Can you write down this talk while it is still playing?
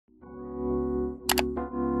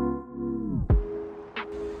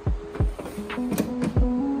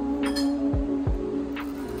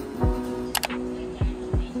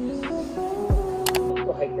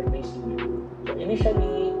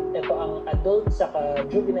adult saka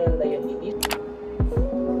juvenile diabetes.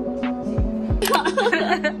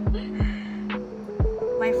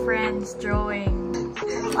 My friend's drawing.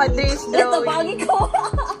 Audrey's drawing. Ito, pagi ko!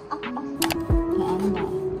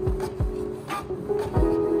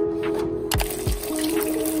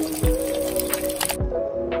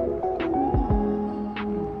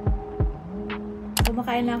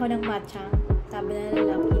 Kumakain na ako ng matcha. Sabi na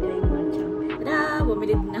lalaki na yung matcha. Tada!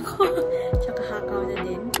 Bumili din ako. Tsaka hakaw na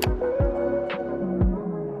din.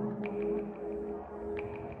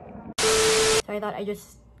 So I thought I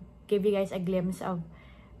just give you guys a glimpse of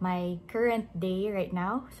my current day right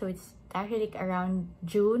now. So it's actually like around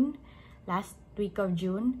June, last week of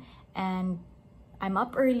June, and I'm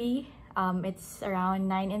up early. It's around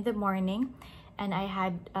 9 in the morning, and I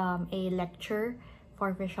had a lecture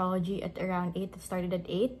for physiology at around 8. It started at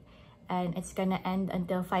 8, and it's gonna end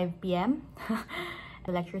until 5 p.m.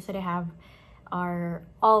 The lectures that I have are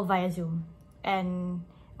all via Zoom, and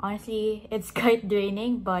honestly, it's quite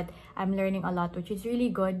draining, but I'm learning a lot, which is really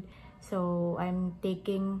good. So I'm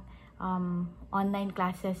taking online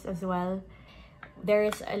classes as well. There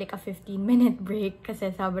is like a 15-minute break kasi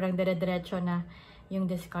sobrang dire-diretso na yung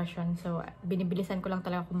discussion. So binibilisan ko lang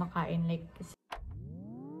talaga kumakain. Like, so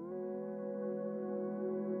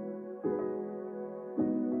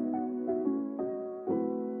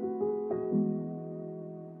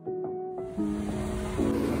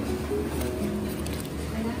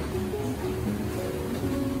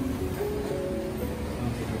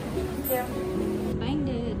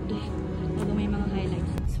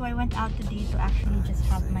I went out today to actually just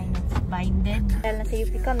have my notes binded. Dahil nasa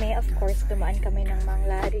UP kami, of course, dumaan kami ng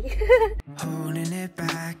Manglari. Holding it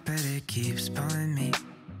back, but it keeps pulling me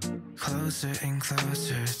closer and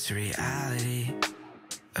closer to reality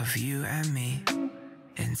of you and me.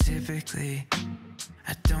 And typically,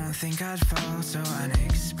 I don't think I'd fall so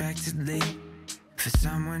unexpectedly for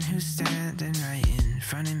someone who's standing right in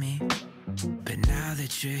front of me. But now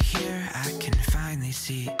that you're here, I can finally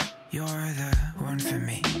see you're the one for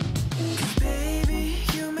me. 'Cause baby,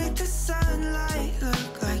 you make the sunlight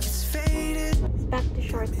look like it's faded. Back to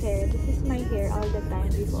short hair. This is my hair all the time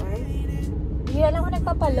before. Hindi alam ko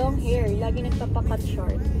nagpapa-long hair. Lagi nagpapa-cut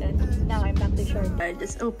short. And now I'm back to short. I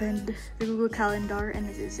just opened the Google Calendar and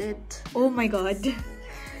this is it. Oh my god.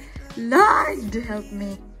 Lord, help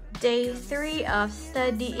me. Day 3 of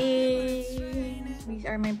studying. These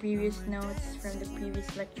are my previous notes from the previous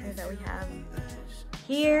lecture that we have.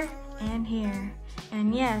 Here and here.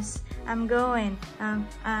 And yes, I'm going.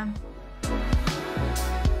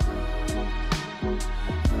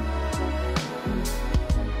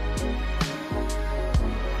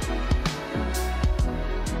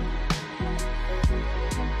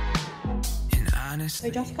 I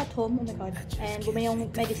just got home, oh my god. And bumili yung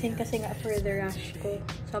medicine kasi nga for the rash ko.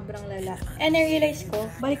 Sobrang lala. And I realized ko,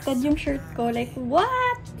 baliktad yung shirt ko. Like,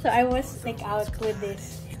 what? So I was like out with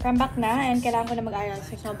this. I'm back na and kailangan ko na mag-aral.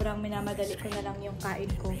 So sobrang minamadali ko na lang yung kain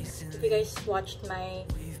ko. If you guys watched my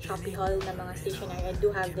Shopee haul na mga stationery, I do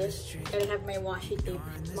have this. I have my washi tape.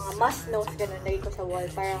 Mga must notes ganun, lagay ko sa wall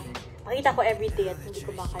para makita ko everyday at hindi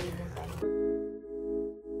ko makalimutan.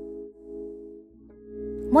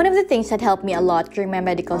 One of the things that helped me a lot during my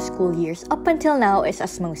medical school years up until now is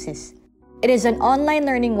Osmosis. It is an online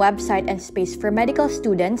learning website and space for medical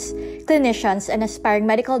students, clinicians, and aspiring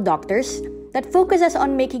medical doctors that focuses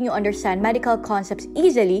on making you understand medical concepts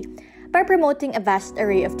easily by promoting a vast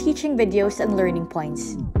array of teaching videos and learning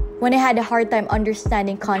points. When I had a hard time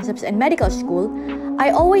understanding concepts in medical school,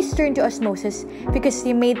 I always turned to Osmosis because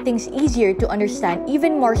they made things easier to understand,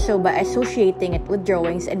 even more so by associating it with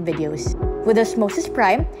drawings and videos. With Osmosis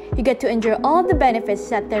Prime, you get to enjoy all the benefits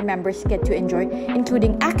that their members get to enjoy,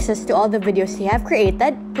 including access to all the videos they have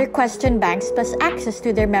created, their question banks, plus access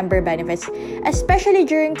to their member benefits, especially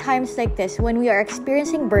during times like this when we are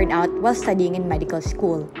experiencing burnout while studying in medical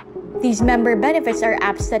school. These member benefits are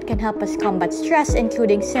apps that can help us combat stress,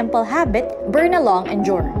 including Simple Habit, Burn Along, and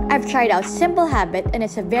Jor. I've tried out Simple Habit, and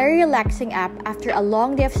it's a very relaxing app after a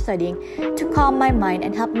long day of studying to calm my mind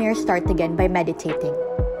and help me restart again by meditating.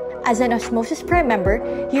 As an Osmosis Prime member,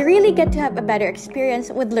 you really get to have a better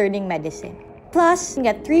experience with learning medicine. Plus, you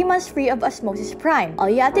get 3 months free of Osmosis Prime. All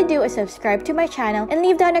you have to do is subscribe to my channel and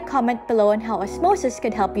leave down a comment below on how Osmosis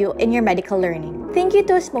could help you in your medical learning. Thank you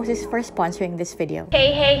to Osmosis for sponsoring this video.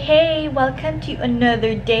 Hey! Welcome to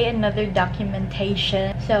another day, another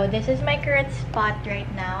documentation. So, this is my current spot right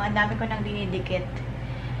now. Ang dami ko nang dinidikit.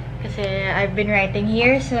 Kasi I've been writing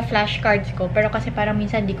here sa flashcards ko. Pero kasi parang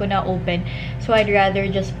minsan di ko na-open. So, I'd rather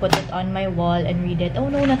just put it on my wall and read it. Oh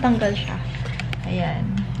no, natanggal siya. Ayan.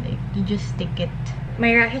 Like, you just stick it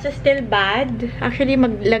My rashes are still bad. Actually,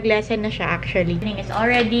 maglag-lessen na siya actually. It's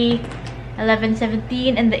already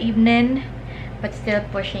 11:17 in the evening, but still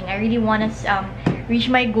pushing. I really want to reach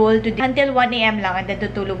my goal today until 1 AM lang, and then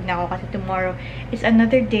tutulog na ako kasi tomorrow is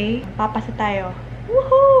another day. Papasa tayo.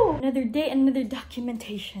 Woohoo! Another day, another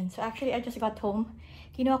documentation. So actually, I just got home.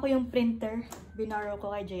 Kinuha ko yung printer. Binaro ko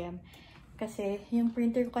kay JM. Kasi yung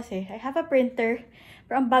printer ko kasi, I have a printer,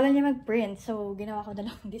 pero ang bagal niya mag-print. So, ginawa ko na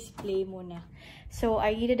lang display muna. So,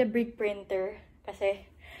 I needed a big printer kasi,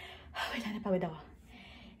 wala na, pagod ako.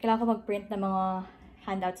 Kailangan ko mag-print ng mga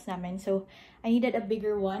handouts namin. So, I needed a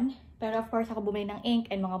bigger one. Pero of course, ako bumili ng ink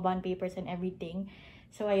and mga bond papers and everything.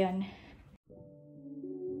 So, ayun.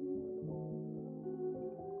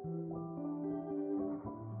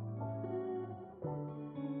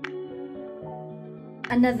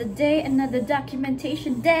 Another day, another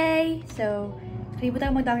documentation day. So, hindi po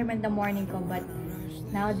tayo mag-document the morning ko, but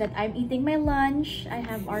now that I'm eating my lunch, I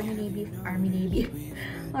have Army Navy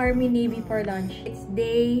for lunch. It's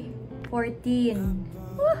day 14.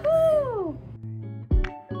 Woohoo!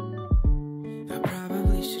 I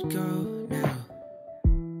probably should go now,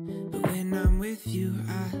 but when I'm with you,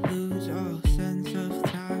 I lose all sense of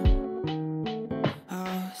time.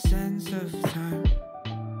 All sense of time.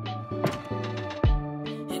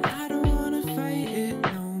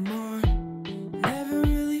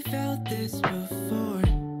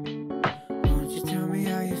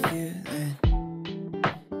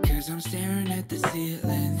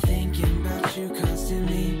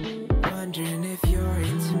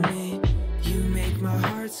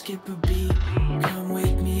 Skip a beat, come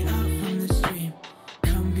wake me up from the stream.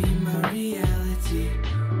 Come be my reality,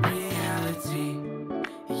 reality.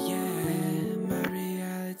 Yeah, my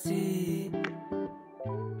reality.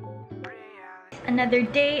 Another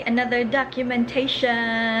day, another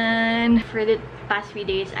documentation. For the past few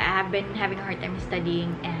days, I have been having a hard time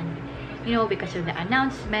studying, and you know, because of the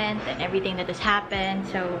announcement and everything that has happened.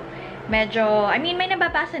 So, medyo, I mean, may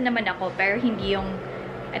nababasa naman ako, pero hindi yung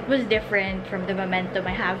it was different from the momentum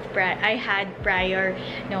I had prior,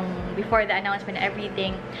 before the announcement and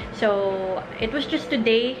everything. So, it was just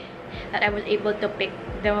today that I was able to pick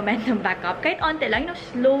the momentum back up. Kahit onte lang,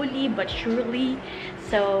 slowly but surely.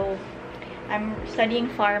 So, I'm studying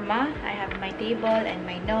pharma. I have my table and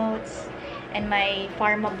my notes and my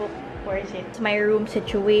pharma book. Where is it? It's my room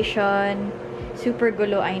situation. Super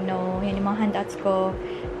gulo, I know. Yan yung mga handouts ko.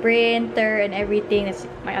 Printer and everything. That's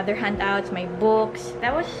my other handouts, my books. That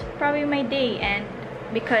was probably my day, and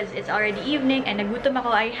because it's already evening and nagutom ako,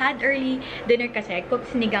 I had early dinner kasi I cooked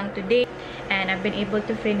sinigang today, and I've been able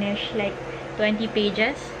to finish like 20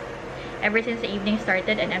 pages ever since the evening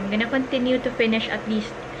started, and I'm gonna continue to finish at least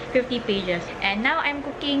 50 pages. And now I'm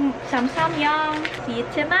cooking some samyang. See you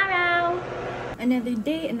tomorrow. Another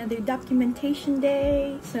day, another documentation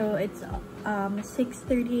day. So it's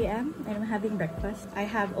 6:30 AM and I'm having breakfast. I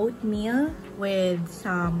have oatmeal with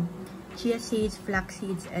some chia seeds, flax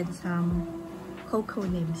seeds, and some cocoa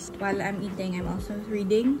nibs. While I'm eating, I'm also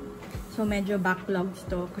reading. So medyo backlogs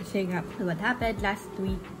to kasi nga what happened last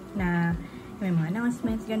week na may mga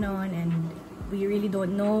announcements ganon, and we really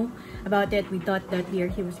don't know about it. We thought that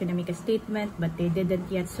he was gonna make a statement, but they didn't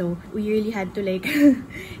yet. So we really had to like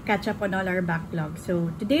catch up on all our backlog.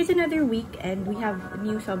 So today's another week and we have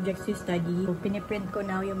new subjects to study. So piniprint ko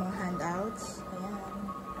now yung mga handouts. Ayan.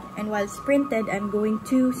 And while printed, I'm going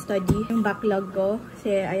to study yung backlog ko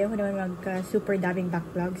kasi ayaw ko naman super daming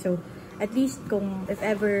backlog. So at least kung if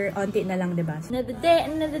ever onti na lang, diba? Another day,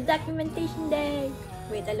 another documentation day.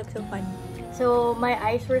 Wait, I look so funny. So, my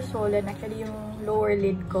eyes were swollen. Actually, yung lower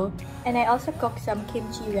lid ko. And I also cooked some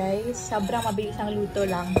kimchi rice. Sobrang mabilis ang luto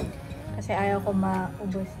lang. Kasi ayaw ko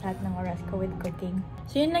maubos lahat ng oras ko with cooking.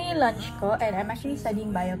 So, yun lang yung lunch ko. And I'm actually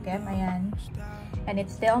studying biochem. Ayan. And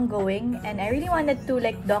it's still ongoing. And I really wanted to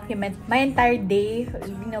like document my entire day,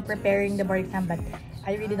 preparing the board exam. But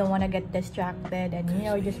I really don't want to get distracted. And,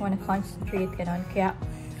 just want to concentrate. Ganon. Kaya,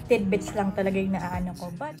 tidbits lang talaga yung naaano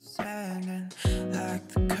ko. But so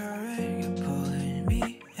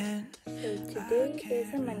today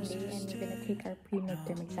is a Monday and we're gonna take our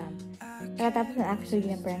pre-midterm exam. Nakatapos na actually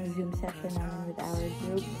na parang Zoom session namin with our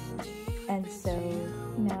group. And so,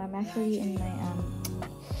 I'm actually in my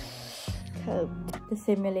coat to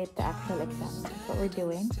simulate the actual exam. That's what we're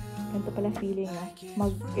doing. Ganito pala feeling na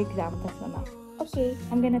mag-exam tas naman. Okay,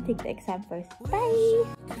 I'm gonna take the exam first. Bye!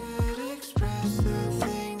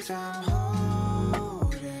 I'm